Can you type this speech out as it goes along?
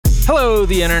Hello,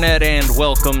 the internet, and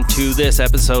welcome to this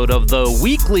episode of the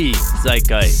weekly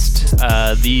Zeitgeist.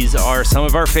 These are some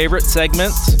of our favorite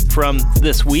segments from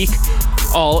this week,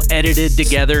 all edited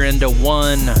together into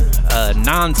one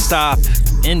non-stop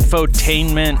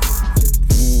infotainment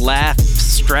laugh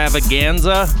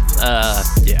extravaganza.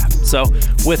 So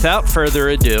without further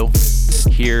ado,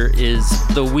 here is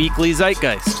the weekly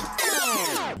Zeitgeist.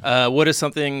 What is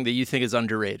something that you think is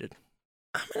underrated?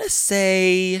 I'm going to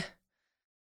say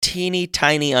teeny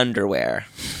tiny underwear.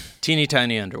 Teeny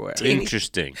tiny underwear.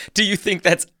 Interesting. Do you think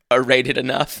that's rated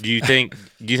enough? Do you think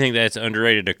that's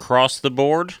underrated across the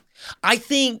board? I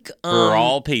think for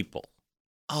all people.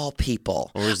 All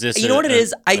people. Or is this you know what it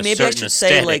is? Maybe I should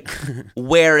say aesthetic?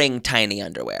 wearing tiny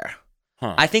underwear.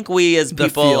 Huh. I think we as The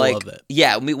people feel of it.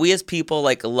 Yeah, we as people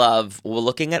love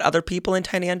looking at other people in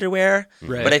tiny underwear.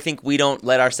 Right. But I think we don't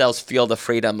let ourselves feel the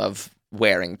freedom of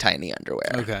wearing tiny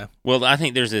underwear. Okay. Well, I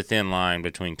think there's a thin line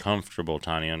between comfortable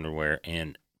tiny underwear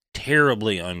and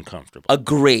terribly uncomfortable.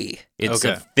 Agree. It's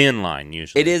Okay. a thin line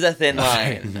usually. It is a thin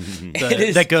line.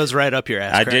 That goes right up your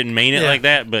ass. I crack. didn't mean it like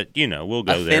that, but we'll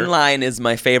go A there. thin line is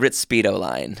my favorite Speedo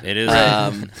line. It is.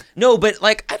 No, but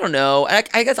I don't know.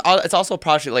 I guess it's also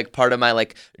partially part of my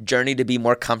journey to be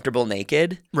more comfortable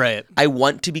naked. Right. I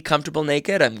want to be comfortable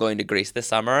naked. I'm going to Greece this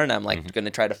summer, and I'm going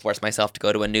to try to force myself to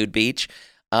go to a nude beach.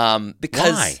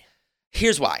 Because Why?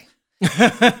 Here's why.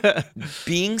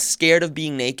 Being scared of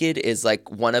being naked is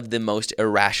one of the most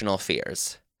irrational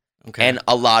fears. Okay. And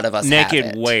a lot of us have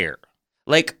Naked it. where?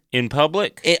 On In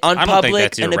public? I don't public think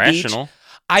that's and irrational. a beach.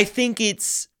 I think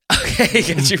it's okay.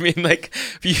 You mean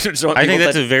you just want I think people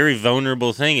that's to- a very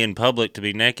vulnerable thing in public to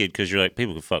be naked because you're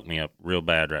people could fuck me up real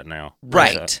bad right now.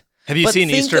 right. Have you But seen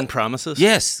think Eastern of- Promises?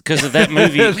 Yes, because of that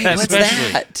movie. Wait, what's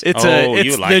especially. that? It's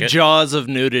you like the it. jaws of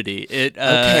nudity.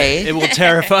 Okay. It will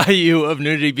terrify you of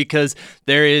nudity because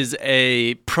there is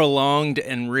a prolonged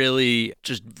and really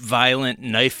just violent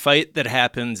knife fight that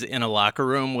happens in a locker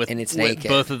room And it's with naked.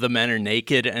 both of the men are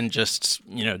naked and just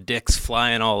dicks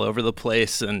flying all over the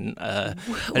place. And I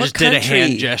just did a hand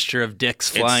country? gesture of dicks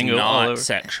flying It's all not over.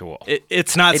 sexual.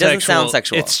 It's not It sexual. doesn't sound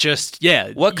sexual. It's just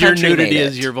What your country nudity made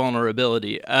is it? your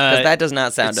vulnerability. Because that does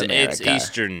not sound America. It's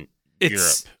Eastern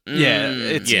It's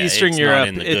Europe. it's Yeah, Eastern it's not Europe.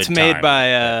 in the good It's made time.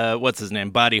 by what's his name?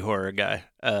 Body horror guy.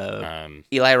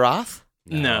 Eli Roth?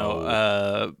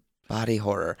 No, Body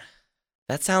horror.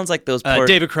 That sounds like those poor...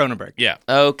 David Cronenberg. Yeah.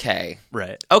 Okay.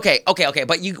 Right. Okay.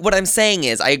 But what I'm saying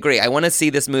is, I agree. I want to see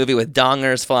this movie with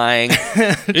dongers flying.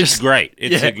 It's great.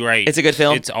 It's a great. It's a good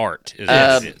film? It's art. It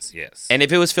is. Yes. And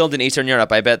if it was filmed in Eastern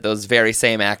Europe, I bet those very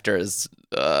same actors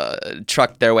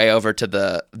trucked their way over to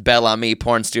the Bel Ami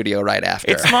porn studio right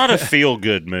after. It's not a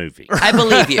feel-good movie. I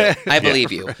believe you. I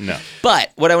believe you. No.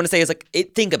 But what I want to say is,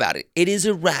 think about it. It is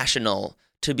irrational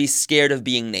to be scared of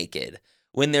being naked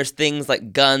when there's things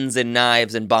like guns and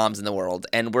knives and bombs in the world,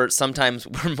 and we're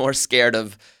more scared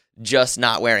of just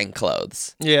not wearing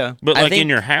clothes. Yeah. But I in think-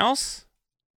 your house?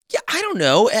 Yeah, I don't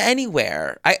know,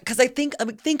 anywhere. Because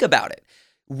think about it.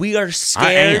 We are am.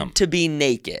 scared to be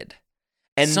naked.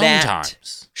 And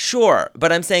Sometimes. Sure,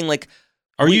 but I'm saying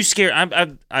Are you scared?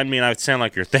 I mean, I sound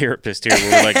like your therapist here.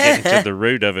 We're getting to the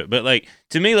root of it. But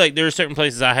to me, there are certain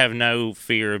places I have no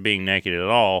fear of being naked at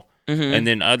all, and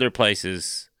then other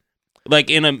places,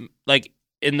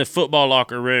 in the football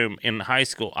locker room in high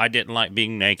school, I didn't like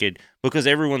being naked because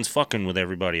everyone's fucking with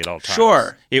everybody at all times.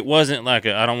 Sure. It wasn't I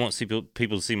don't want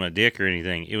people to see my dick or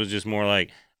anything. It was just more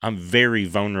I'm very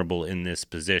vulnerable in this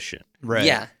position. Right.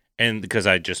 Yeah. And because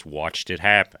I just watched it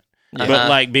happen. Uh-huh.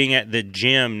 But being at the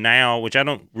gym now, which I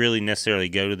don't really necessarily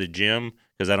go to the gym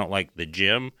because I don't like the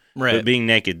gym. Right. But being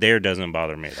naked there doesn't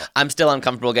bother me at all. I'm still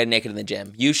uncomfortable getting naked in the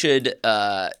gym. You should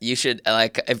I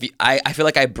feel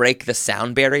like I break the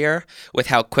sound barrier with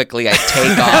how quickly I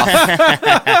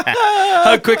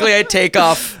take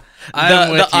off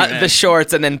I'm with you, man. the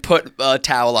shorts and then put a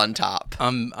towel on top.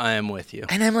 I am with you.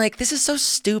 And I'm like, this is so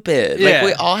stupid. Yeah.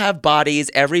 We all have bodies.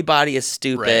 Everybody is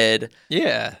stupid.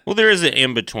 Yeah. Well, there is an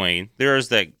in-between. There is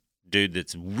that dude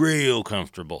that's real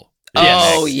comfortable.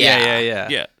 Oh, Naked. yeah.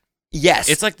 Yeah. Yes.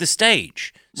 It's like the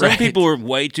stage. Some Right. people are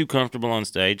way too comfortable on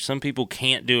stage. Some people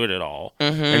can't do it at all.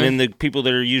 And then the people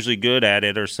that are usually good at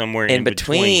it are somewhere in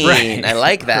between. Right. I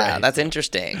like that. Right. That's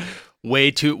interesting.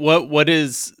 Way too. What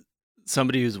is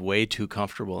somebody who's way too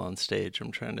comfortable on stage?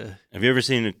 I'm trying to. Have you ever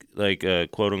seen a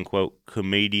quote unquote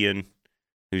comedian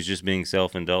who's just being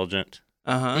self-indulgent?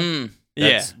 Mm. Yeah.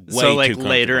 That's So way too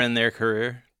later comfortable. in their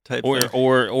career type Or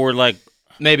thing?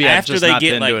 Maybe I've after just they not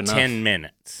get been to enough. 10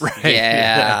 minutes Right.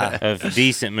 Yeah. of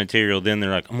decent material, then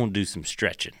they're I'm going to do some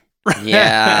stretching.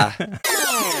 Yeah.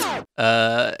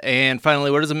 And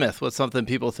finally, what is a myth? What's something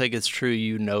people think is true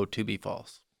you know to be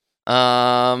false?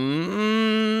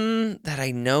 That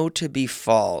I know to be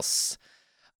false.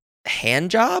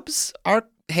 Hand jobs are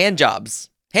hand jobs.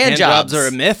 Hand jobs are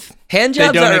a myth? Hand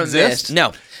jobs They don't are exist? a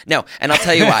myth. No, and I'll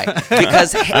tell you why.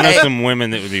 Because I know some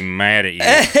women that would be mad at you.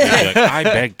 They'd be like, I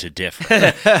beg to differ.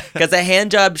 because a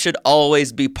hand job should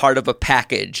always be part of a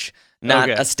package, not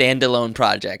Okay. a standalone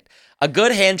project. A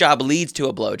good hand job leads to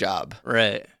a blow job.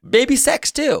 Right. Maybe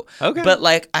sex too. Okay. But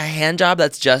like a hand job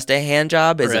that's just a hand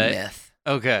job is Right. a myth.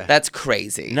 Okay. That's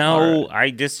crazy. No, I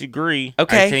disagree.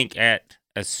 Okay. I think at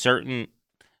a certain,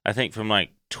 I think from like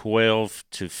 12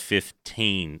 to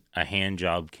 15, a hand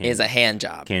job Is a hand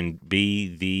job. can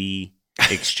be the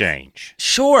exchange.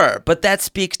 Sure, but that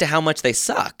speaks to how much they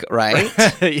suck, right?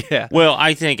 Yeah. Well,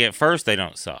 I think at first they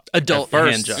don't suck. Adult at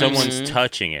first, hand jobs. someone's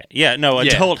touching it. Yeah, no,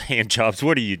 Yeah. adult hand jobs.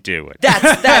 What are you doing?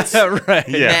 That's Right.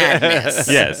 madness.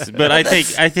 Yes, but I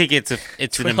think it's an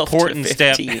 12 to important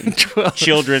step. 15.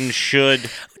 Children should.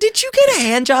 Did you get a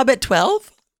hand job at 12?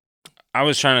 I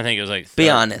was trying to think. It was like Be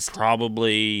honest.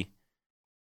 Probably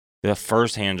the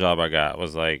first hand job I got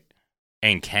was like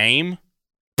and came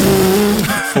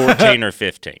 14 or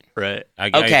 15. Right.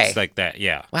 Okay. It's like that.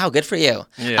 Yeah. Wow, good for you.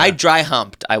 Yeah. I dry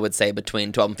humped, I would say,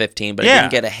 between 12 and 15, but I Yeah.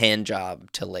 didn't get a hand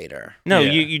job till later. No,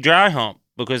 Yeah. you dry hump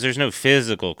because there's no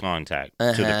physical contact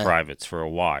to the Uh-huh. privates for a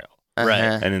while. Right.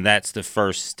 And then that's the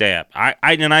first step.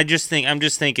 I'm just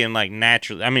thinking like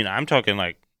naturally. I mean, I'm talking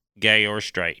like gay or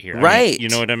straight here. I mean, Right. you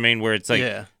know what I mean? Where it's like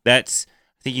Yeah. I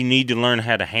think you need to learn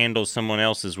how to handle someone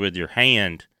else's with your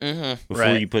hand Mm-hmm. before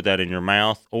Right. you put that in your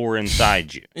mouth or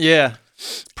inside you. Yeah.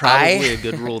 Probably a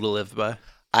good rule to live by.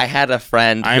 I had a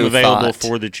friend I'm who available thought,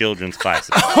 for the children's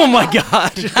classes. Oh my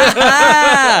God.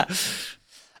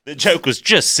 The joke was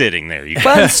just sitting there. You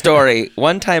Fun story.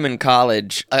 One time in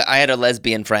college, I had a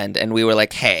lesbian friend, and we were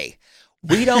like, hey,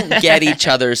 we don't get each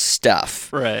other's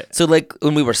stuff. Right. So like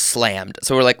when we were slammed,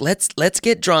 so we're like, let's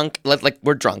get drunk.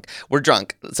 We're drunk.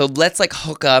 So let's like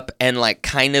hook up and like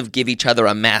kind of give each other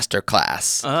a master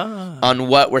class on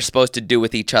what we're supposed to do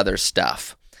with each other's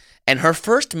stuff. And her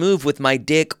first move with my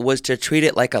dick was to treat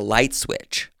it like a light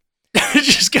switch.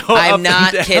 Just go up I'm and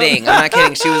not down. kidding. I'm not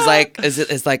kidding. She was like, is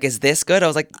this good? I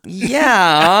was like,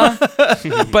 yeah,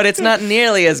 but it's not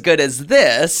nearly as good as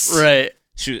this. Right.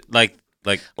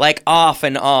 Like off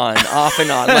and on,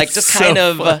 like just So kind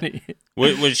of funny.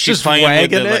 was she Just playing with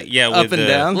wagging the, it like, yeah, up with and the,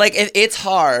 down. like it's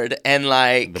hard and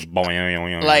like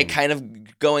the kind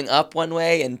of going up one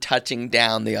way and touching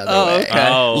down the other Oh, way. okay.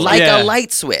 Oh. Like Yeah. a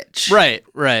light switch. Right.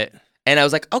 Right. And I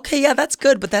was like, okay, yeah, that's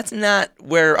good, but that's not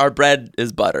where our bread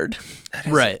is buttered.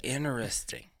 Right.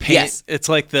 Interesting. Paint, Yes. It's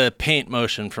like the paint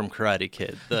motion from Karate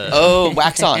Kid. The Oh,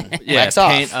 wax on, yeah, wax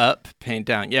off. paint up, paint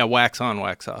down. Yeah, wax on,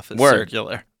 wax off. It's Word.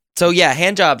 circular. So yeah,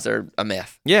 hand jobs are a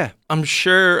myth. Yeah, I'm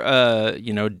sure.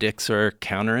 Dicks are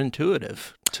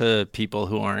counterintuitive to people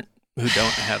who don't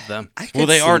have them. I could Well,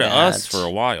 they see are to that. us for a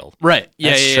while. Right.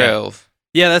 Yeah. That's yeah, true.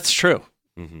 Yeah, that's true.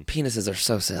 Penises are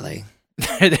so silly.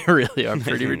 They really are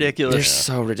pretty They're ridiculous.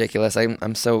 so ridiculous. I'm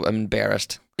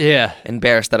embarrassed. Yeah.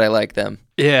 Embarrassed that I like them.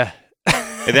 Yeah.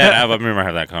 I remember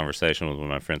having that conversation with one of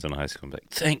my friends in high school. I'm like,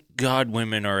 thank God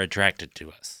women are attracted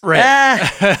to us. Right.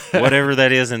 Ah! Whatever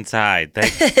that is inside,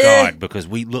 thank God, because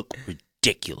we look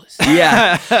ridiculous.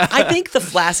 Yeah. I think the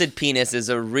flaccid penis is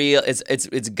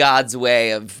it's God's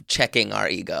way of checking our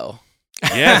ego.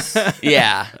 Yes.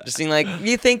 Yeah. Just being like,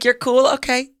 you think you're cool?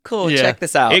 Okay, cool. Yeah. Check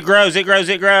this out. It grows.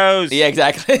 Yeah,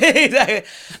 exactly. Exactly.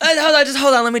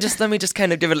 Hold on. Let me just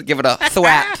kind of give it a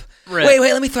thwap. Right.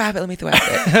 Wait. Let me thwap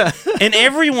it. And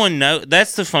everyone knows,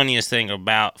 that's the funniest thing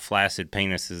about flaccid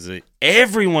penises. That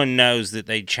everyone knows that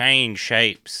they change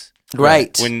shapes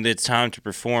Right. when it's time to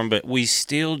perform, but we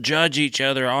still judge each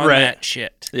other on Right. that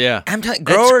shit. Yeah. I'm telling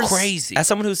That's growers. crazy. As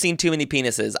someone who's seen too many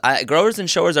penises, growers and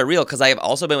showers are real because I have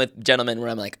also been with gentlemen where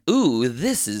I'm like, ooh,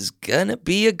 this is gonna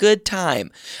be a good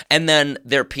time, and then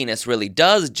their penis really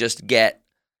does just get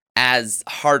as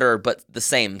harder but the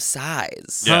same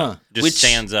size. Yeah. Huh. Just Which-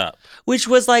 stands up. Which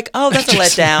was like, oh, that's a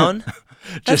letdown.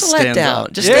 That's Just a stands letdown.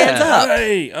 up. Just Yeah. stands up.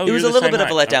 Hey, It was a little bit of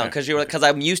a letdown because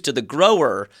I'm used to the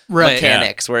grower Right.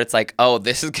 mechanics where it's like, oh,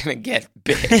 this is gonna get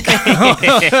big. But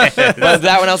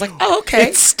that one I was like, oh, okay.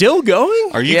 It's still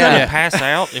going? Are you Yeah. gonna pass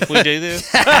out if we do this?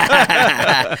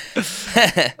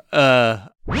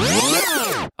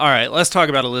 All right, let's talk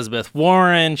about Elizabeth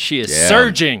Warren. She is Yeah.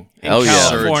 surging in Oh, yeah.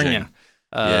 California.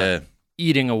 Yeah.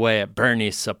 Eating away at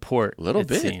Bernie's support, A little it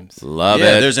bit. seems. Love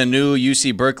it. There's a new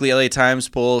UC Berkeley LA Times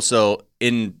poll. So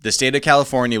in the state of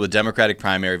California with Democratic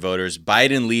primary voters,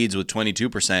 Biden leads with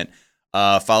 22%.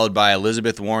 followed by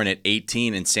Elizabeth Warren at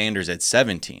 18 and Sanders at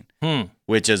 17,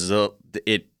 which is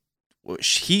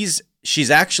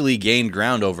she's actually gained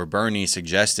ground over Bernie,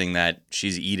 suggesting that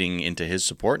she's eating into his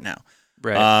support now.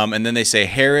 Right. And then they say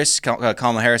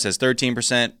Kamala Harris has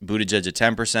 13%, Buttigieg at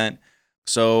 10%.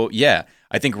 So, yeah,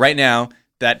 I think right now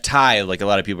that tie, like a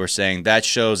lot of people are saying, that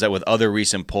shows that with other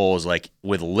recent polls, like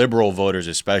with liberal voters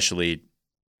especially,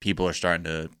 people are starting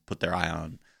to put their eye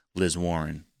on Liz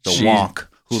Warren, the wonk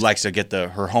who likes to get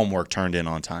her homework turned in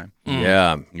on time.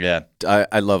 Yeah. Yeah.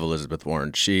 I love Elizabeth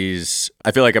Warren.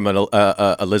 I feel like I'm an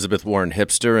Elizabeth Warren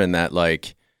hipster in that,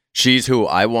 like, she's who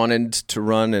I wanted to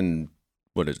run in,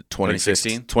 what is it,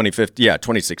 2016?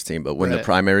 2016, but when the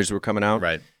primaries were coming out.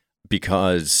 Right.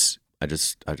 Because I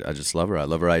just love her. I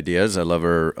love her ideas. I love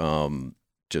her,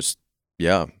 she's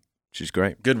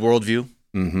great. Good worldview,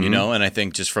 you know, and I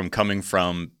think just from coming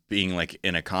from being like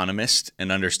an economist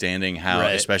and understanding how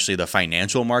especially the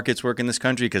financial markets work in this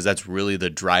country, because that's really the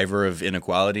driver of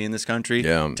inequality in this country.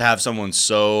 Yeah. To have someone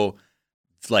so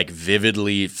like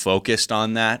vividly focused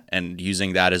on that and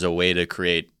using that as a way to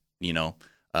create, you know,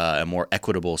 a more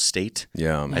equitable state,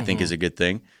 I think is a good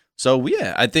thing. So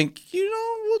yeah, I think, you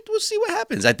know, we'll see what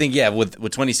happens. I think, with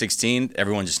 2016,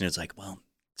 everyone just knew it's like, well,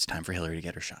 it's time for Hillary to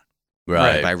get her shot.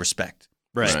 Right. By respect.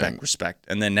 Right. Respect.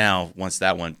 And then now, once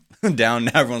that went down,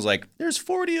 now everyone's like, there's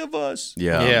 40 of us.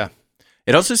 Yeah.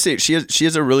 It also she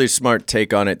has a really smart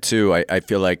take on it too. I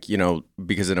feel like, you know,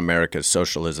 because in America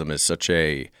socialism is such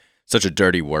a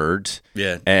dirty word.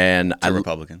 Yeah. And to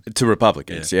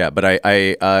Republicans. Yeah. But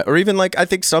I or even like I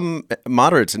think some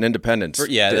moderates and independents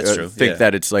that's true. think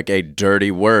that it's like a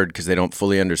dirty word because they don't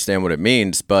fully understand what it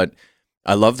means. But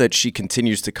I love that she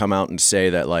continues to come out and say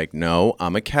that, like, no,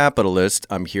 I'm a capitalist.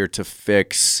 I'm here to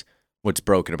fix what's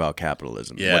broken about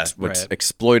capitalism. Yeah, what's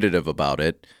exploitative about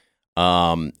it.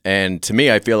 And to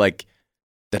me, I feel like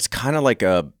that's kind of like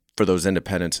for those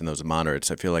independents and those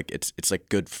moderates, I feel like it's like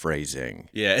good phrasing.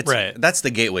 Yeah, that's the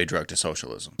gateway drug to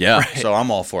socialism. Yeah. Right. So I'm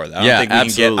all for that. I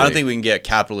don't think we can get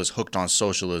capitalists hooked on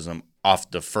socialism off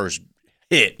the first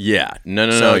hit. Yeah. No.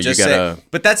 You gotta.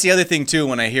 But that's the other thing too.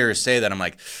 When I hear her say that, I'm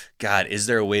like, God, is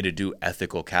there a way to do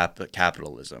ethical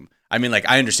capitalism? I mean, like,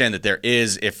 I understand that there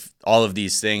is, if all of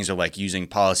these things are like using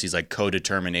policies like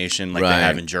co-determination, like they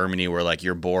have in Germany, where like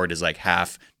your board is like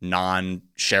half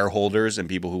non-shareholders and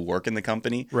people who work in the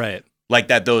company. Right. Like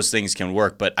that, those things can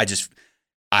work. But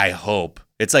I hope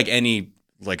it's like any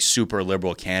like super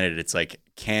liberal candidate. It's like,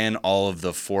 can all of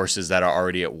the forces that are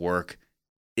already at work,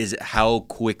 how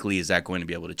quickly is that going to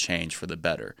be able to change for the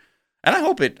better? And I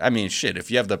hope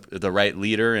if you have the right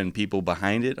leader and people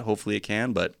behind it, hopefully it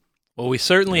can, but. Well, we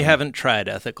certainly haven't tried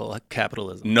ethical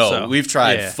capitalism. No, so, we've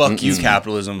tried fuck you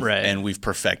capitalism, and we've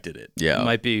perfected it. Yeah. It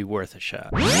might be worth a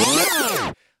shot.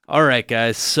 All right,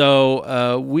 guys.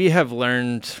 So we have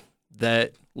learned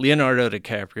that Leonardo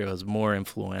DiCaprio is more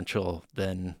influential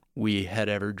than we had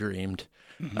ever dreamed.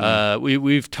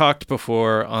 We've talked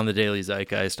before on the Daily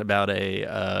Zeitgeist about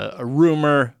a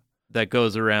rumor that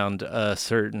goes around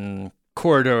certain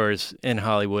corridors in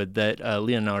Hollywood that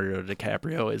Leonardo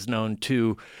DiCaprio is known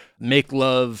to make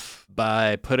love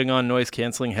by putting on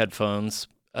noise-canceling headphones,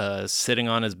 sitting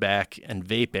on his back, and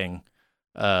vaping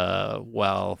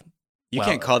while... You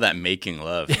can't call that making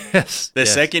love. Yes. The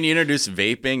second you introduce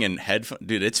vaping and headphones,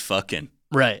 dude, it's fucking.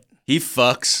 Right. He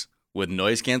fucks with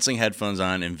noise-canceling headphones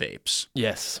on and vapes.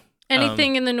 Yes.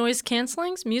 Anything in the noise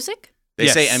cancellings? Music? They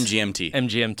say MGMT.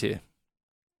 MGMT.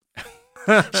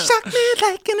 Suck me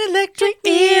like an electric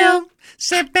eel.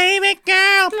 Say, baby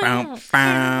girl.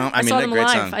 I saw them great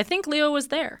live. song. I think Leo was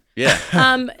there. Yeah.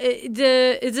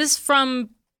 Is this from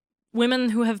women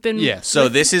who have been? Yes. So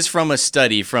this is from a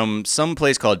study from some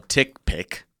place called Tick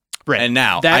Pick. Right. And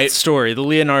now that story, the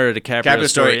Leonardo DiCaprio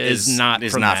story, is not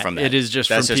from that. It is just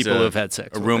from people who have had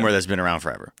sex. A rumor that's been around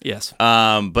forever. Yes.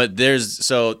 But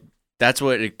that's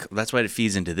why it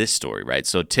feeds into this story, right?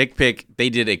 So Tick Pick, they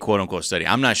did a quote unquote study.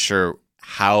 I'm not sure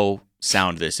how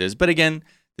sound this is, but again,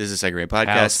 this is a Second Rate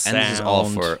Podcast, and this is all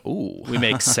for we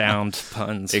make sound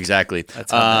puns. Exactly.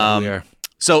 That's how bad we are.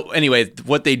 So anyway,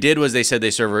 what they did was they said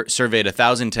they surveyed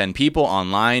 1,010 people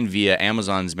online via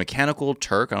Amazon's Mechanical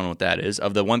Turk. I don't know what that is.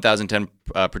 Of the 1,010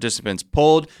 participants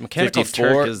polled, Mechanical 54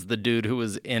 Turk is the dude who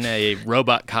was in a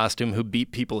robot costume who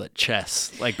beat people at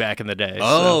chess, like back in the day.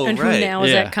 Oh, and right. who now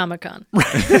is at Comic-Con.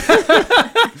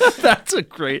 That's a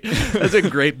great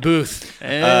booth.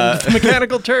 And the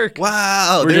Mechanical Turk.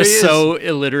 Wow. We're just so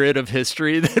illiterate of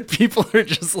history that people are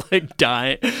just like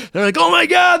dying. They're like, oh my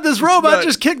God, this robot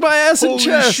just kicked my ass in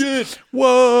chess. Shit.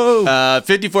 Whoa.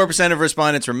 54% of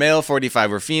respondents were male,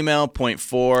 45 were female,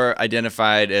 0.4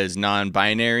 identified as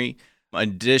non-binary.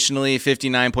 Additionally,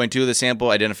 59.2 of the sample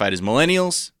identified as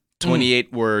millennials,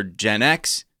 28 were Gen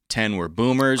X, 10 were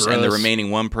boomers, and the Gross. remaining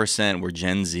 1% were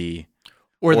Gen Z.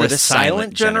 Or Or the the silent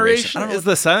silent generation. generation? Is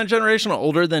the silent generation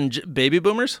older than baby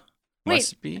boomers? Wait.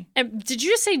 Must be. Did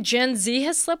you just say Gen Z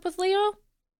has slept with Leo?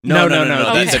 No.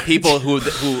 Okay. The people who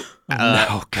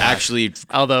God. actually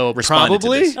Although responded to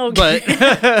probably, this.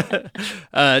 Okay.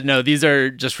 but no, these are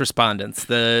just respondents.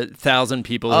 The 1,000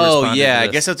 people who Oh responded yeah, to I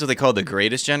this. guess that's what they call the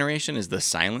greatest generation is the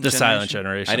silent The generation. silent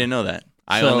generation. I didn't know that.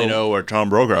 I So- only know what Tom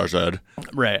Brokaw said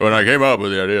Right. when I came up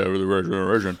with the idea of the great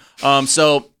generation.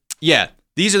 So yeah,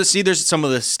 there's some of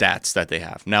the stats that they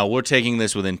have. Now we're taking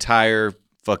this with entire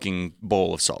fucking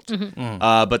bowl of salt.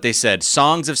 But they said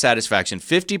songs of satisfaction,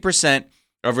 50%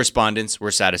 of respondents were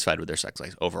satisfied with their sex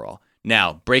life overall.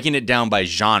 Now, breaking it down by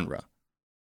genre.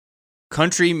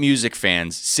 Country music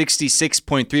fans,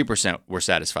 66.3% were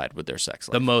satisfied with their sex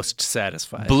life. The most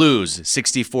satisfied. Blues,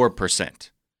 64%.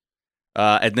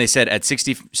 And they said at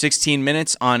 16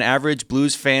 minutes on average,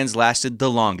 blues fans lasted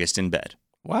the longest in bed.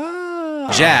 Wow.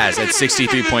 Jazz at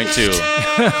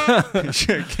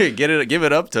 63.2. Give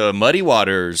it up to Muddy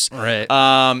Waters. Right.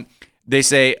 They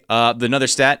say another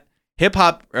stat: hip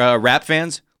hop rap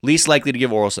fans least likely to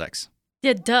give oral sex.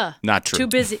 Yeah, duh. Not true. Too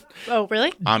busy. Oh,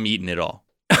 really? I'm eating it all.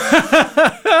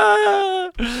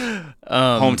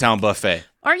 Um, Hometown buffet.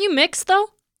 Aren't you mixed though?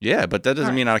 Yeah, but that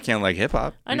doesn't mean I can't like hip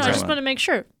hop. I know. I just want to make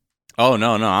sure. Oh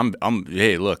no. I'm.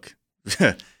 Hey, look,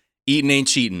 eating ain't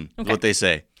cheating. Is Okay. what they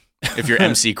say. If you're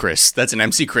MC Chris, that's an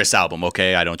MC Chris album.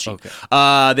 Okay, I don't cheat.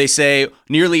 Okay. They say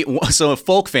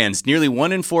folk fans. Nearly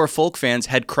 1 in 4 folk fans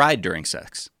had cried during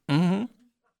sex. Mm-hmm.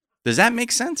 Does that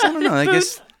make sense? I don't know. I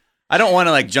guess I don't want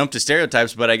to like jump to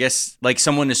stereotypes, but I guess like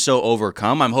someone is so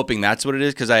overcome. I'm hoping that's what it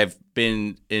is because I've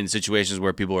been in situations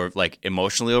where people are like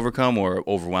emotionally overcome or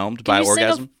overwhelmed by Can you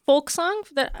orgasm. sing a folk song?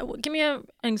 Give me an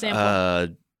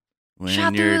example. When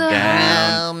Shot you're through the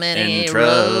down in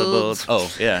trouble.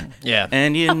 Oh yeah. Yeah.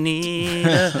 And you need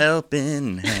a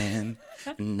helping hand.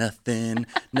 Nothing's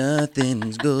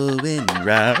going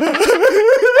right.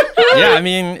 Yeah, I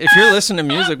mean, if you're listening to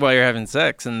music while you're having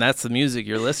sex and that's the music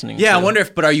you're listening to. Yeah, I wonder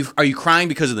but are you crying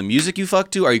because of the music you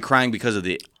fucked to? Are you crying because of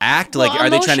the act? Like, Well, are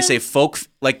they trying to say emotions- folk?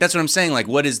 Like, that's what I'm saying. Like,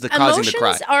 what is the causing the cry?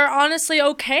 Emotions are honestly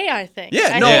okay, I think.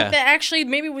 Yeah, I no. think that actually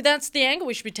maybe that's the angle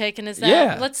we should be taking is that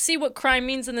Yeah. let's see what crime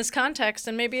means in this context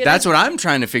and maybe That's what I'm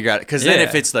trying to figure out. Because then Yeah.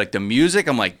 if it's like the music,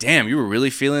 I'm like, damn, you were really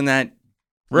feeling that,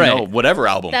 Right. whatever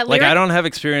album. that Like, lyric. I don't have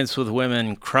experience with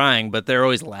women crying, but they're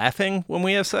always laughing when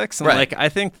we have sex. And, Right. like, I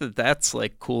think that's,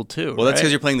 like, cool, too. Well, that's because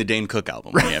right? you're playing the Dane Cook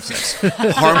album when you have sex,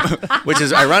 which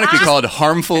is ironically called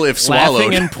 "Harmful If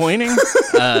Swallowed." Laughing and pointing?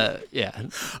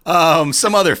 Yeah.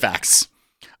 Some other facts.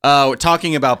 We're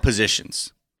talking about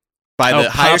positions. By the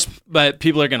pop, highest. but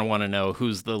people are going to want to know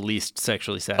who's the least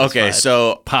sexually satisfied. Okay,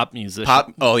 so Pop music.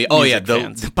 pop. Oh yeah. music The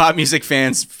fans. pop music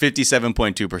fans,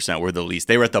 57.2% were the least.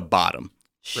 They were at the bottom.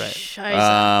 Right.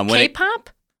 Scheiße. When it- K-pop?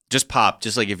 Just pop.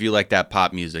 Just like if you like that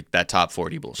pop music, that top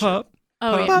 40 bullshit. Pop.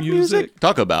 Oh, yeah. Pop music.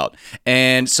 Talk about.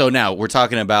 And so now we're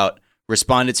talking about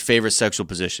respondents' favorite sexual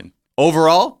position.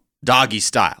 Overall, doggy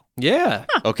style. Yeah.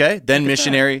 Okay. Then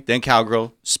missionary, then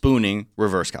cowgirl, spooning,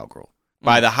 reverse cowgirl.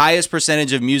 By the highest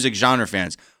percentage of music genre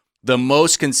fans, the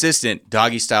most consistent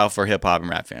doggy style for hip hop and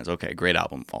rap fans. Okay, great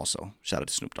album also. Shout out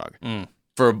to Snoop Dogg.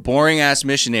 For boring ass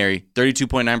missionary,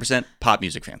 32.9% pop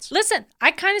music fans. Listen, I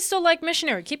kind of still like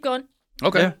Missionary. Keep going.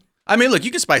 Okay. Yeah. I mean, look,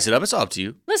 you can spice it up. It's all up to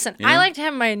you. Listen, You I know? like to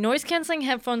have my noise canceling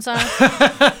headphones on, and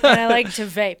I like to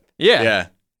vape. Yeah. Yeah.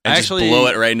 And Actually- just blow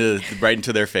it right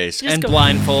into their face. Just And go-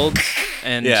 blindfold.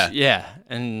 And Yeah.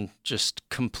 and just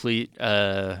complete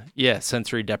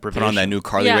sensory Put deprivation. on that new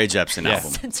Carly Yeah. Rae Jepsen Yeah.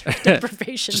 album. Sensory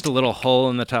deprivation. Just a little hole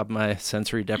in the top of my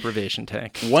sensory deprivation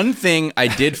tank. One thing I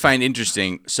did find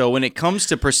interesting, so when it comes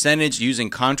to percentage using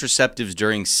contraceptives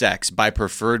during sex by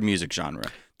preferred music genre,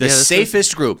 the Yeah, this is-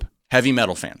 safest group, heavy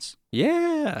metal fans,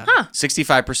 Yeah.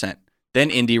 65%, then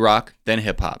indie rock, then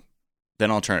hip hop, then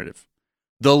alternative.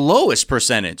 The lowest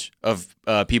percentage of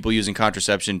people using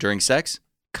contraception during sex,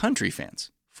 country fans,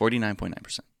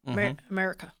 49.9%.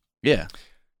 America. Yeah,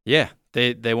 Yeah.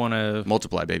 They want to.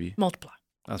 multiply, baby. Multiply.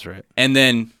 That's right. And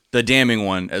then the damning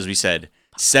one, as we said,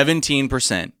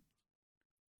 17%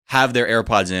 have their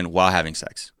AirPods in while having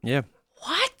sex. Yeah.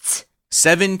 What?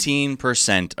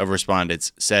 17% of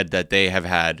respondents said that they have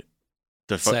had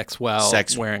the Sex while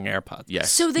sex- wearing AirPods.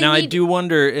 Yes. So they Now, I need- do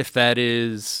wonder if that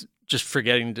is just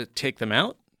forgetting to take them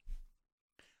out.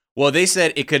 Well, they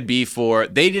said it could be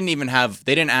they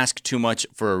didn't ask too much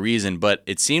for a reason, but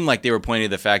it seemed like they were pointing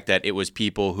to the fact that it was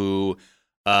people who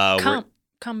were,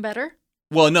 Come better.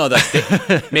 well, no,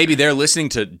 maybe they're listening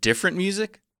to different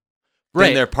music.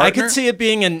 than their partner. I could see it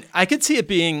being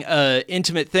an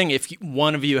intimate thing if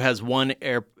one of you has one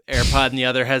AirPod and the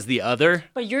other has the other.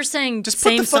 But you're saying Just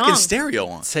same put the fucking song. stereo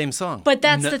on. Same song. But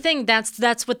that's the thing.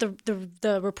 That's what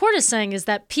the report is saying, is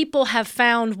that people have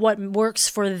found what works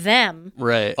for them.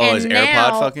 Right. Oh, And is AirPod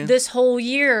now, fucking?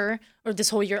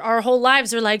 our whole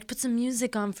lives are like, put some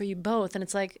music on for you both. And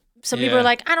it's like, some people Yeah. are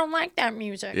like, I don't like that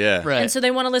music. Yeah. Right. And so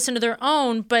they want to listen to their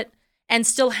own, and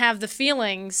still have the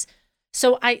feelings.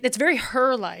 So it's very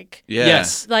her-like. Yeah.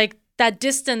 Yes. Like that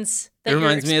distance. That It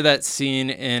reminds me of that scene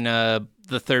in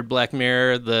the third Black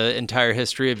Mirror, The Entire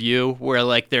History of You, where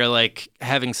like they're like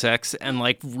having sex and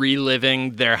like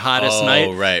reliving their hottest Oh,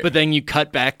 night. right. But then you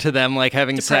cut back to them like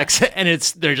having sex, and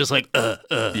they're just like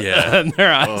Yeah. and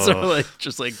their eyes are like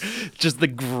just the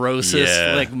grossest,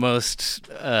 Yeah. like most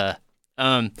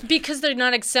because they're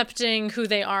not accepting who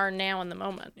they are now in the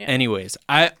moment. Yeah. Anyways,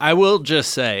 I will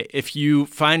just say, if you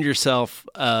find yourself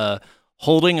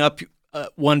holding up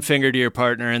one finger to your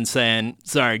partner and saying,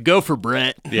 "Sorry, go for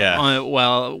Brett,"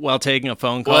 while taking a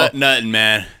phone call, What? Nothing,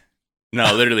 man.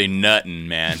 No, literally nothing,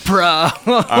 man. bro. All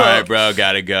right, bro,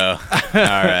 gotta go. All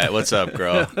right, what's up,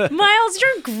 girl? Miles,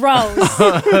 you're gross.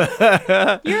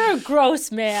 You're a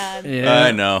gross man. Yeah.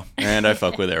 I know, and I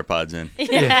fuck with AirPods in.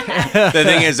 The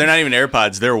thing is, they're not even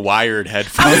AirPods; they're wired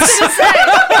headphones.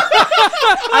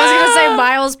 I was gonna say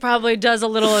Miles probably does a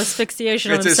little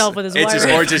asphyxiation on himself with his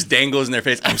wire. or just dangles in their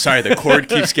face. I'm sorry, the cord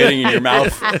keeps getting in your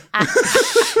mouth.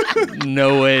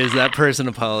 No way is that person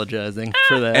apologizing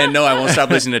for that. And no, I won't stop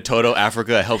listening to Toto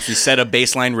Africa. It helps me set a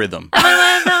baseline rhythm.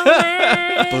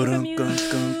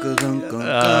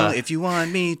 If you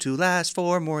want me to last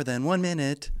for more than 1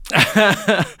 minute.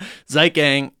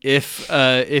 Zeitgang,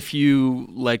 if you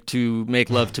like to make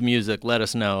love to music, let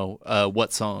us know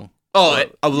what song. Oh,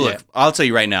 look, I'll tell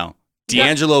you right now.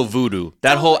 D'Angelo Voodoo,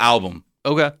 that whole album.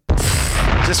 Okay.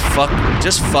 Just fuck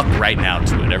right now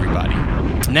to it, everybody.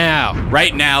 Now.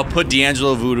 Right now, put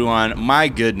D'Angelo Voodoo on. My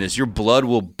goodness, your blood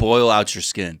will boil out your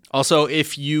skin. Also,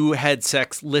 if you had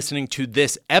sex listening to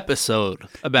this episode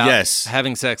about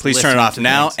having sex, please turn it listening off to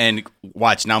now things. and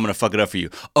watch. Now I'm going to fuck it up for you.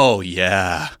 Oh,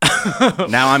 yeah.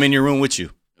 Now I'm in your room with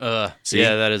you. See?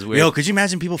 Yeah, that is weird. Yo, could you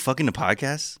imagine people fucking the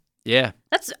podcast? Yeah.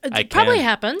 It probably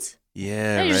happens.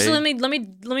 Yeah, Hey, right. just let me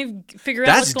figure out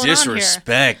That's what's going on here.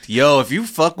 disrespect. Yo, if you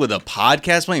fuck with a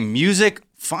podcast playing music,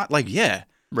 fine, like, yeah.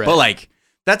 Right. But, like,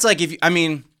 that's like if you, I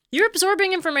mean, You're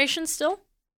absorbing information still?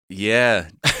 yeah,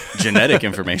 genetic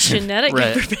information. Genetic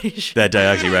Right. information. That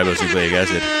deoxyribonucleic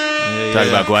acid. Talk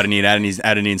about guanine,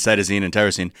 adenine, cytosine, and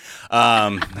tyrosine.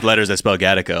 Letters that spell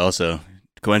Gattaca also.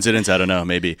 Coincidence? I don't know.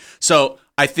 Maybe. So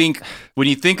I think when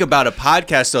you think about a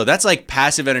podcast, though, that's like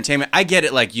passive entertainment. I get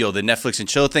it, like, yo, the Netflix and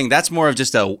chill thing. That's more of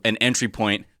just an entry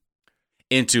point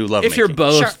into love. If you're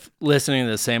both listening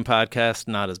to the same podcast,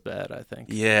 not as bad, I think.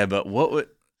 Yeah, but what would...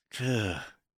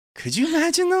 Could you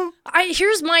imagine, though?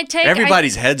 Here's my take.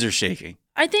 Everybody's heads are shaking.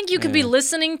 I think you could be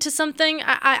listening to something.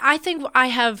 I think I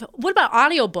have. What about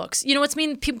audiobooks? You know,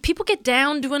 people get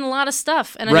down doing a lot of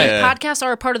stuff, and I think podcasts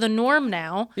are a part of the norm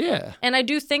now. Yeah, and I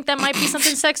do think that might be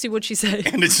something sexy. What'd she say?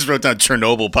 And it just wrote down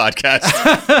Chernobyl podcast.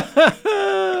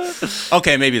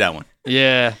 Okay, maybe that one.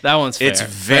 Yeah, that one's fair.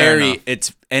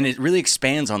 It's and it really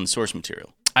expands on the source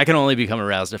material. I can only become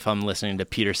aroused if I'm listening to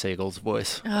Peter Sagal's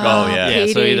voice. Oh, yeah. Yeah,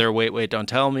 so Katie. either Wait, Don't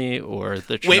Tell Me or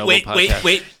the Chernobyl podcast.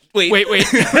 Wait. Wait.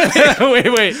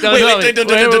 Don't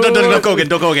tell me.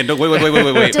 Don't go again.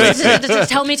 Wait.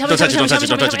 Tell me. Don't touch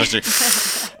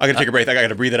it. I gotta take a breath. I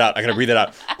gotta breathe it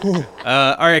out.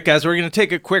 All right, guys, we're going to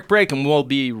take a quick break and we'll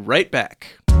be right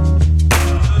back.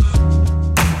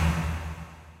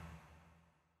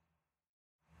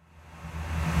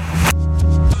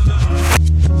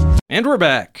 And we're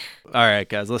back. All right,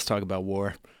 guys, let's talk about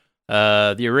war.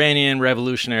 The Iranian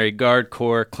Revolutionary Guard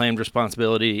Corps claimed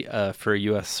responsibility for a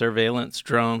U.S. surveillance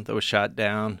drone that was shot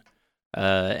down,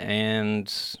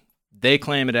 and they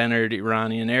claim it entered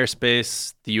Iranian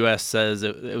airspace. The U.S. says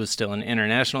it was still in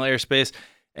international airspace,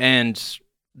 and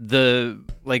the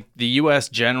U.S.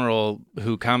 general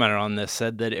who commented on this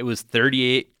said that it was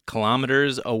 38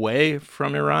 kilometers away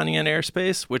from Iranian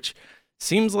airspace, which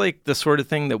seems like the sort of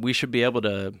thing that we should be able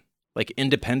to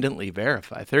independently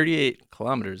verify. 38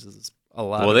 kilometers is a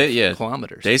lot of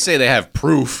kilometers. They say they have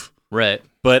proof. Right.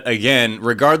 But again,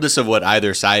 regardless of what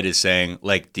either side is saying,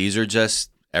 these are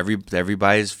just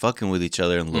everybody's fucking with each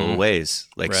other in little ways.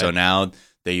 So now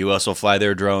the U.S. will fly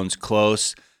their drones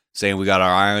close, saying we got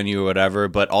our eye on you or whatever,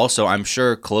 but also I'm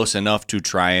sure close enough to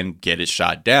try and get it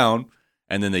shot down.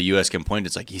 And then the U.S. can point.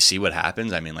 It's like, you see what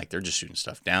happens? I mean, they're just shooting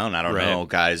stuff down. I don't know,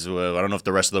 guys. I don't know if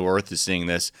the rest of the earth is seeing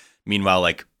this. Meanwhile,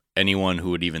 anyone who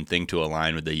would even think to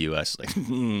align with the U.S. Like, I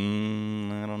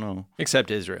don't know.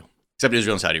 Except Israel. Except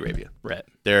Israel and Saudi Arabia. Right.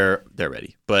 They're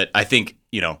ready. But I think,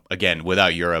 again,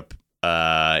 without Europe,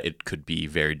 it could be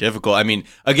very difficult. I mean,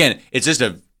 again, it's just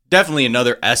definitely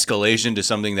another escalation to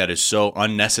something that is so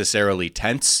unnecessarily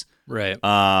tense. Right.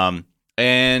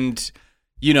 And,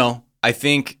 I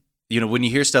think, when you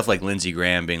hear stuff like Lindsey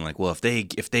Graham being like, well, if they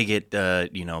get,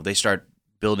 they start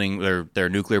building their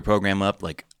nuclear program up,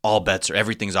 like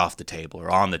everything's off the table or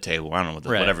on the table. I don't know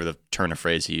whatever the turn of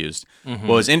phrase he used. Mm-hmm.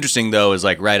 What was interesting though is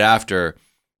like right after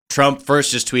Trump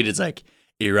first just tweeted like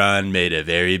Iran made a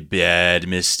very bad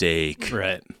mistake,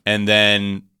 right, and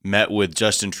then met with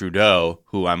Justin Trudeau,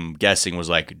 who I'm guessing was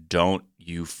like, don't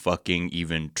you fucking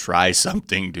even try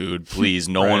something, dude, please.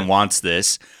 No one wants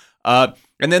this. And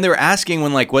then they were asking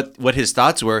when like what his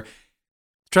thoughts were.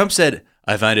 Trump said,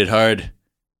 I find it hard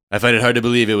to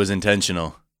believe it was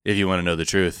intentional, if you want to know the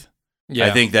truth. Yeah.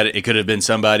 I think that it could have been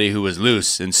somebody who was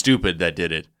loose and stupid that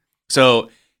did it. So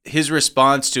his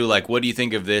response to, like, what do you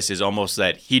think of this is almost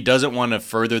that he doesn't want to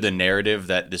further the narrative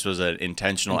that this was an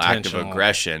intentional act of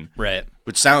aggression. Right.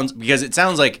 Because it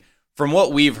sounds like, from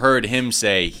what we've heard him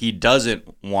say, he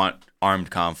doesn't want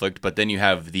armed conflict, but then you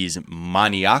have these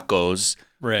maniacos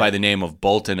by the name of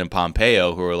Bolton and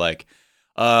Pompeo who are like,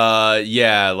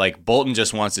 like Bolton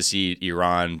just wants to see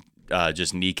Iran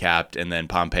just kneecapped, and then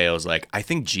Pompeo's like, I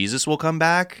think Jesus will come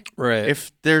back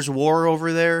if there's war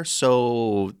over there.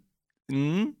 So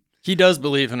he does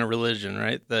believe in a religion,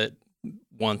 right? That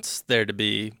wants there to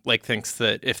be, like, thinks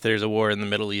that if there's a war in the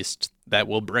Middle East, that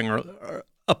will bring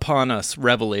upon us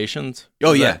revelations.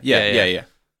 Oh yeah.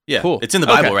 Cool. It's in the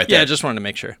Bible right there. Yeah, I just wanted to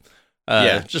make sure.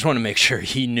 Just want to make sure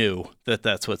he knew that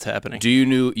that's what's happening. Do you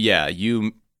knew? Yeah,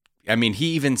 I mean, he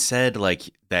even said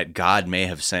like that God may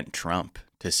have sent Trump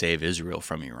to save Israel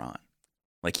from Iran.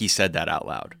 Like, he said that out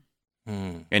loud.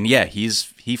 And yeah, he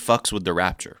fucks with the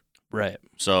rapture. Right.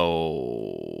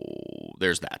 So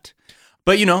there's that.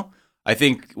 But I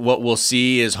think what we'll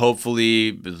see is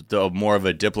hopefully more of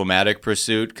a diplomatic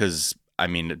pursuit, because I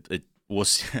mean, we'll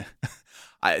see.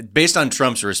 Based on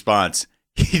Trump's response,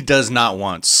 he does not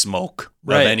want smoke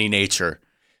of any nature,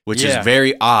 which is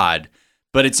very odd.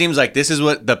 But it seems like this is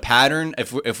what the pattern,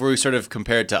 if we sort of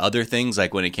compare it to other things,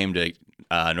 like when it came to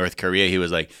North Korea, he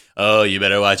was like, oh, you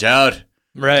better watch out.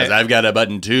 Right. Because I've got a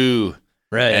button too.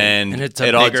 Right. And it's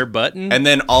a bigger button. And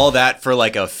then all that for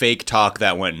like a fake talk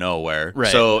that went nowhere.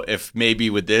 Right. So if maybe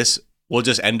with this, we'll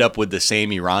just end up with the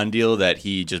same Iran deal that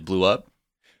he just blew up.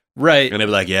 Right. And they'll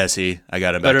be like, yeah, see, I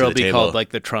got him back to the table. But it'll be called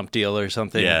like the Trump deal or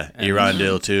something. Yeah, Iran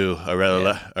deal too,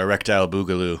 erectile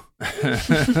boogaloo.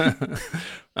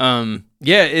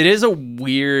 It is a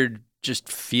weird just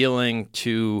feeling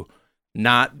to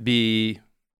not be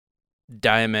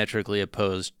diametrically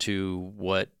opposed to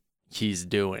what he's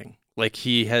doing. Like,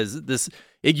 he has this,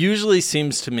 it usually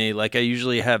seems to me like I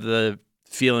usually have the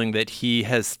feeling that he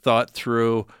has thought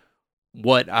through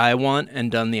what I want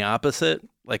and done the opposite.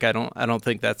 Like, I don't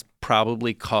think that's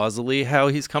probably causally how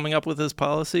he's coming up with his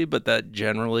policy, but that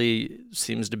generally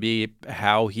seems to be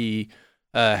how we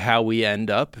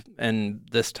end up. And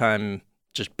this time,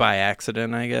 just by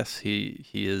accident, I guess he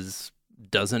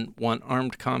doesn't want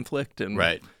armed conflict, and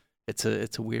it's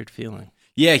a weird feeling.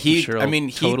 Yeah, he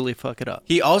totally fuck it up.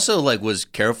 He also like was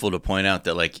careful to point out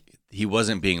that like he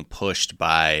wasn't being pushed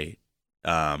by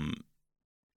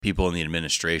people in the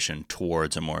administration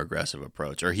towards a more aggressive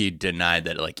approach, or he denied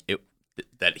that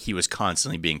that he was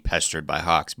constantly being pestered by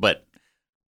hawks. But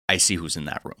I see who's in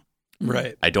that room.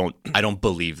 Right. I don't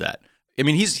believe that. I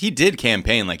mean, he did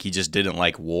campaign like he just didn't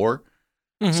like war.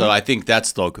 Mm-hmm. So I think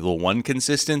that's the one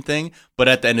consistent thing. But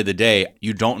at the end of the day,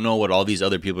 you don't know what all these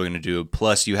other people are going to do.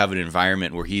 Plus, you have an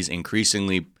environment where he's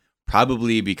increasingly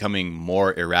probably becoming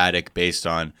more erratic based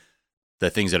on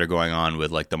the things that are going on with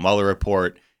like the Mueller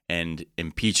report and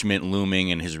impeachment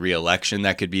looming and his reelection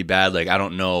that could be bad. Like, I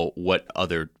don't know what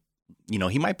other,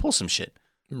 he might pull some shit.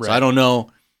 Right. So I don't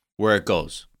know where it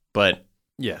goes. But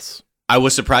yes, I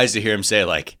was surprised to hear him say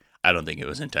like, I don't think it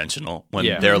was intentional, when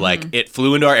they're like, it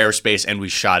flew into our airspace and we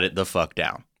shot it the fuck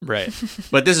down. Right.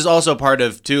 But this is also part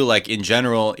of, too, like, in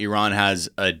general, Iran has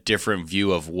a different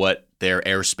view of what their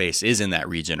airspace is in that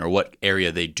region, or what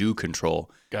area they do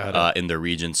control in the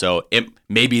region. So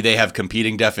maybe they have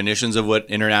competing definitions of what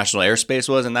international airspace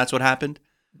was, and that's what happened.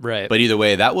 Right. But either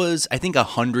way, that was, I think,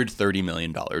 $130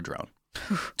 million drone.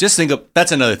 Just think of,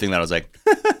 that's another thing that I was like,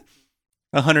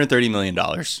 $130 million.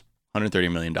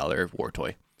 $130 million war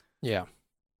toy. Yeah.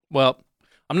 Well,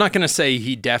 I'm not going to say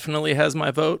he definitely has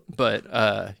my vote, but,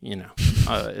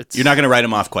 it's... You're not going to write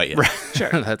him off quite yet. Right.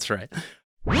 Sure. That's right.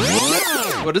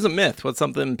 What is a myth? What's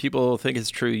something people think is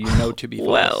true you know to be false?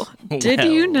 Well, did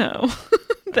you know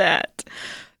that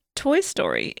Toy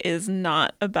Story is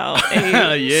not about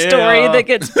a Yeah. story that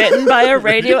gets bitten by a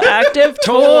radioactive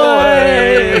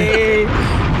toy?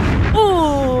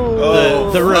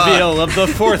 Ooh. The reveal of the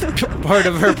fourth part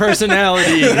of her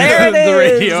personality. There it The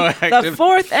is. radioactive. The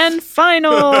fourth and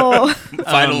final.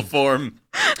 Final form.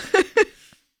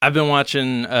 I've been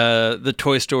watching the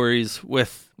Toy Stories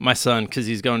with my son because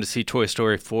he's going to see Toy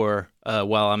Story 4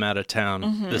 while I'm out of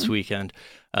town this weekend.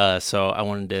 So I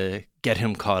wanted to get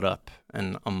him caught up.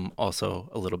 And I'm also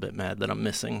a little bit mad that I'm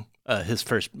missing his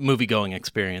first movie-going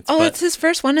experience. Oh, but it's his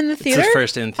first one in the theater? It's his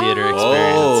first in-theater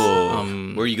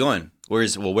experience. Where are you going? Where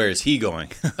is he going?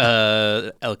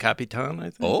 El Capitan, I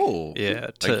think. Oh. Yeah.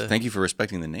 Thank you for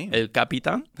respecting the name. El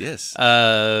Capitan? Yes.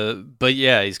 But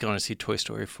yeah, he's going to see Toy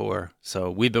Story 4.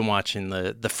 So we've been watching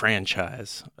the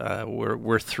franchise.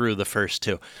 We're through the first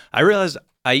two. I realized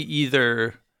I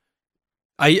usually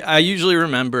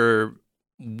remember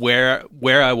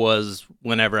where I was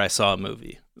whenever I saw a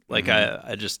movie. Like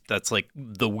I just, that's like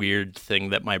the weird thing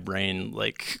that my brain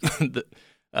like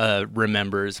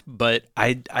remembers. But